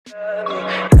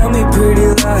Tell me pretty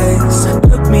lies,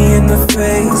 look me in the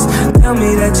face. Tell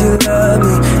me that you love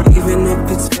me, even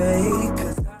if it's fake.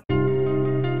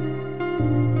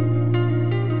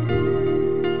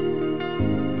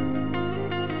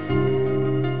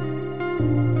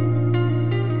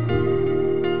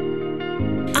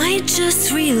 I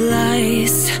just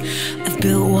realized I've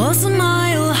built walls a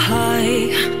mile high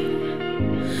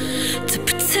to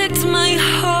protect my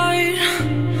heart,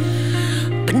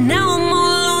 but now I'm all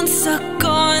alone, stuck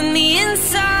on the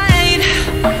inside.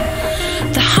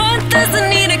 The heart doesn't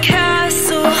need a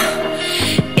castle,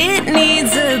 it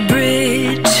needs a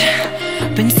bridge.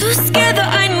 Been too scared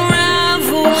that I'd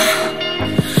unravel.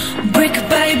 Brick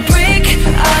by brick,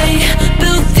 I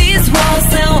built these walls.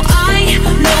 Now I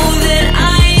know that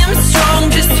I am strong.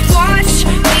 Just watch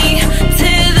me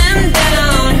tear them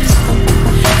down.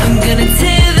 I'm gonna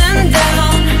tear them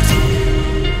down.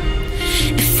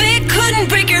 If it couldn't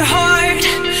break your heart,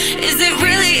 is it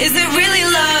really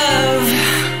love?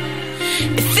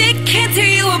 If it can't tear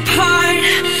you apart,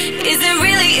 is it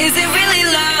really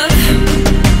love?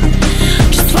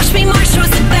 Just watch me march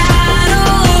towards the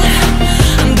battle.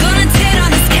 I'm gonna tear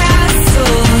down this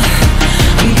castle.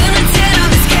 I'm gonna tear down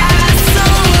this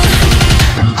castle.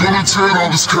 I'm gonna tear down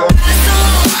this castle.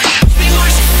 Watch me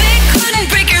march. If it couldn't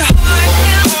break your heart,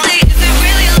 is it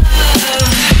really love?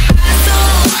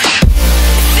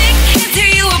 If it can't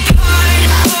tear you apart,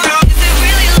 is it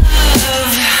really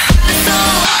love?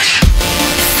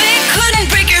 If it couldn't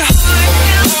break your heart,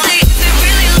 is it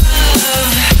really love?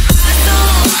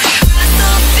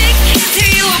 If it can't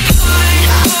tear you apart,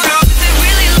 is it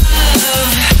really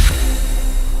love?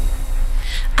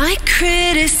 I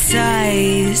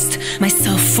criticized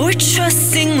myself for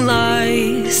trusting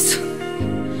lies.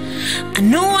 I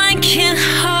know I can't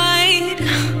hide,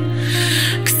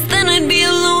 'cause then I'd be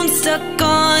alone, stuck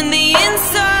on the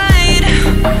inside.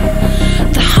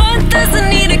 The heart doesn't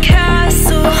need a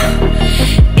castle,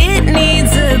 it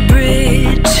needs a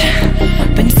bridge.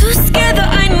 Been too scared that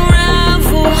I'd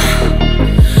unravel.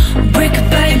 Brick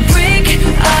by brick,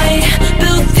 I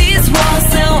built these walls.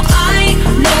 Now I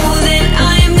know that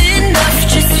I'm enough.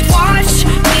 Just watch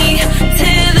me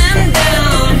tear them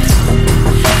down.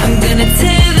 I'm gonna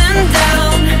tear them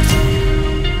down.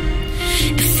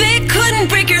 If it couldn't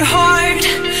break your heart,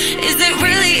 is it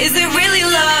really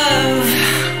love?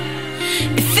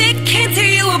 If it can't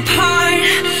tear you apart,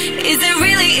 is it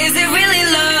really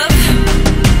love?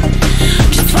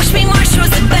 Just watch me march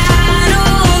towards the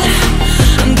battle.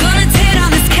 I'm gonna tear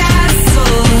down this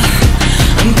castle.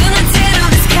 I'm gonna tear down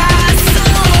this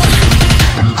castle.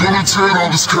 I'm gonna tear down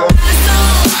this castle.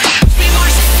 Watch me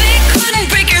march. If it couldn't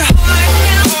break your heart,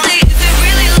 is it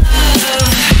really love?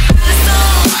 If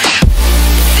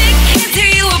it can't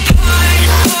tear you apart,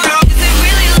 is it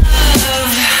really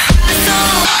love?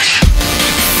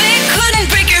 If it couldn't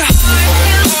break your heart,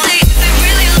 is it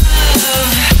really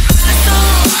love?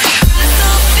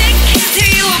 If it can't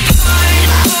tear you apart,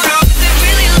 is it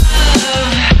really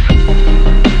love?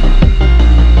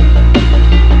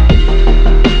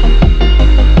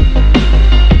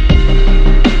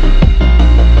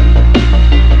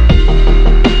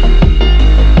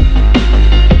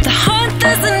 The heart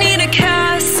doesn't need a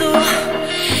castle,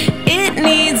 it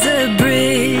needs a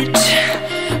bridge.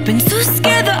 Been too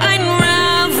scared that I'd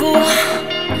unravel.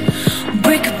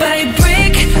 Brick by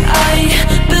brick, I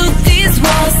built these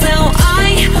walls. Now I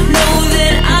know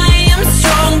that I am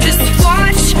strong. Just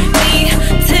watch me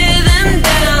tear them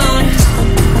down.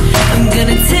 I'm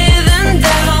gonna tear them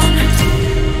down.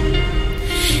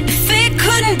 If it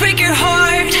couldn't break your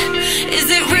heart, is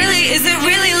it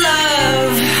really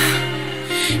love?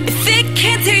 If it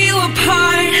can't tear you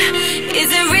apart, is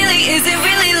it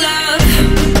really love?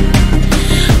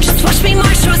 Just watch me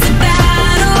march towards the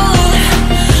battle.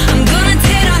 I'm gonna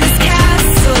tear down this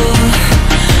castle.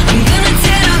 I'm gonna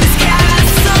tear down this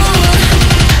castle.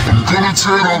 I'm gonna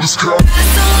tear down this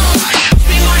castle. Watch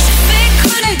me march. If it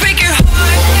couldn't break your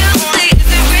heart, is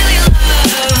it really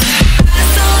love?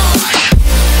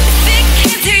 If it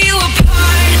can't tear you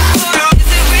apart, is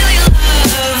it really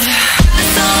love?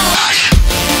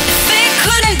 If it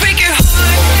couldn't break your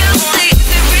heart, is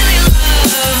it really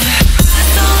love?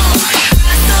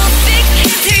 If it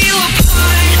can't tear you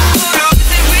apart, is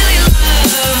it really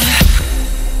love?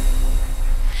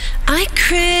 I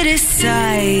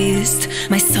criticized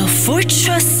myself for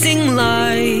trusting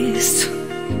lies.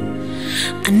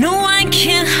 I know I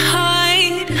can't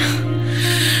hide,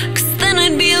 'cause then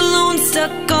I'd be alone,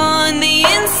 stuck on the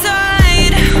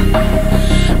inside.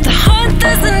 The heart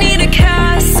doesn't need a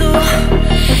castle,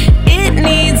 it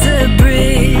needs a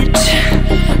bridge.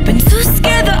 Been too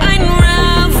scared that I'd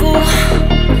unravel.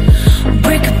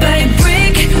 Brick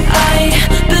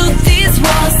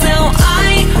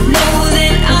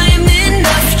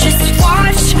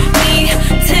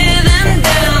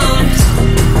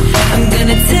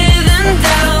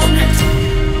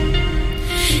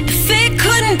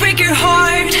couldn't break your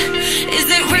heart, is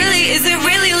it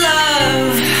really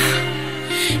love?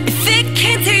 If it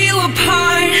can't tear you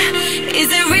apart, is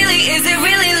it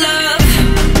really love?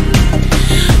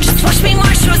 Just watch me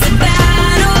march towards the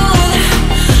battle.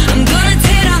 I'm gonna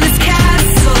tear down this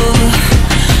castle.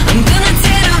 I'm gonna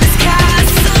tear down this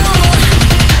castle.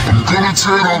 I'm gonna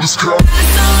tear down this castle.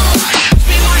 Watch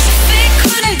me march. If it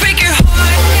couldn't break your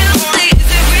heart, is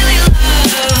it really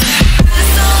love?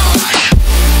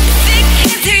 If it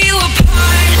can't tear you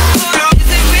apart, is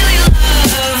it really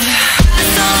love?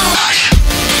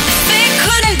 If it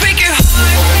couldn't break your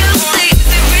heart, is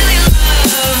it really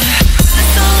love?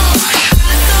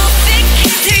 If it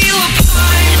can't tear you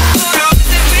apart, is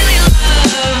it really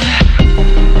love?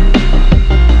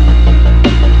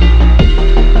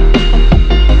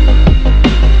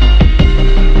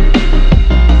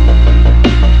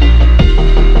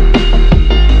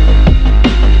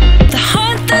 The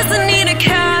heart doesn't need a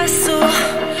castle,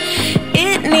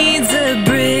 it needs a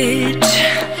bridge.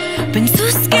 Been so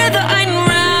scared that I'd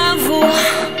unravel.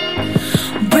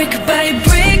 Brick by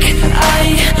brick, I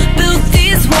built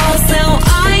these walls. Now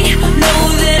I know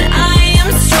that I am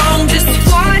strong. Just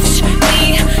watch me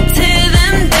tear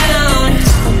them down.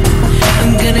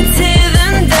 I'm gonna tear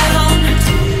them down.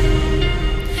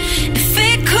 If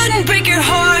it couldn't break your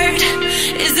heart,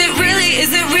 is it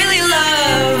really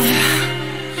love?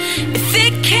 If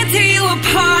it can't tear you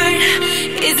apart,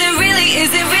 is it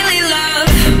really love?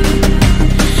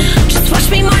 Just watch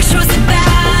me march towards the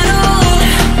battle.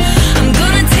 I'm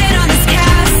gonna tear down this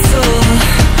castle.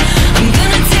 I'm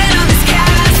gonna tear down this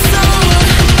castle.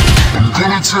 I'm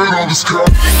gonna tear down this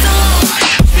castle.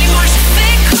 Watch me march. If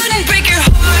it couldn't break your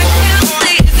heart,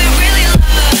 is it really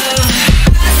love?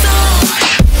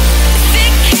 If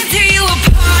it can't tear you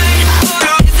apart,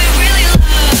 is it really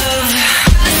love?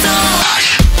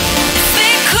 If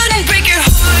it couldn't break your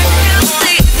heart,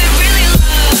 is it really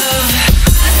love?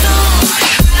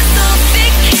 If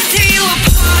it can't tear you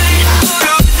apart,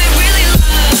 is it really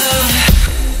love?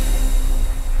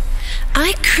 I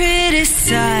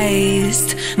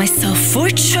criticized myself for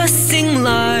trusting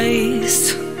lies.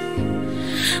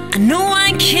 I know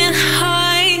I can't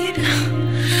hide,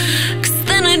 'cause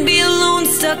then I'd be alone,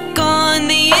 stuck on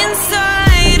the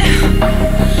inside.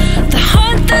 The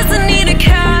heart doesn't need a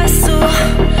castle,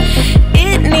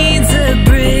 it needs a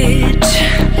bridge.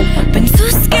 Been so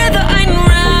scared that I'd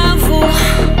unravel.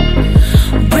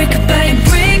 Brick by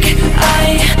brick, I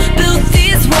built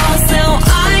these walls. Now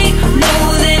I know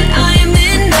that I'm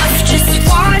enough. Just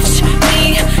watch me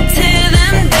tear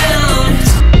them down.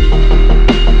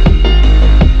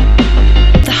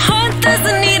 The heart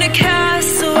doesn't need a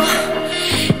castle,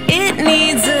 it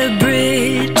needs a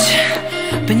bridge.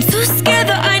 Been so scared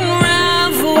that I'd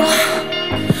unravel.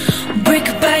 Brick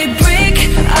by brick,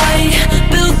 I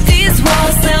built these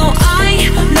walls. Now I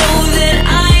know that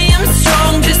I am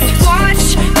strong. Just watch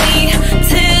me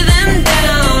tear them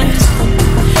down.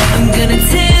 I'm gonna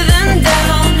tear them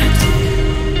down.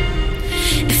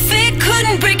 If it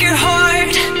couldn't break your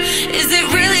heart, is it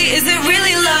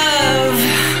really love?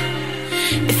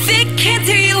 If it can't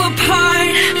tear you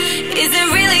apart, is it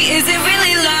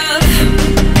really love?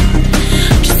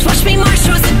 Just watch me march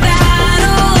towards the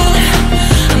battle.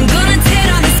 I'm gonna tear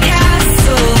down this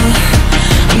castle.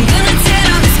 I'm gonna tear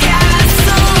down this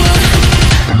castle.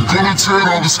 I'm gonna tear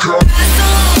down this castle.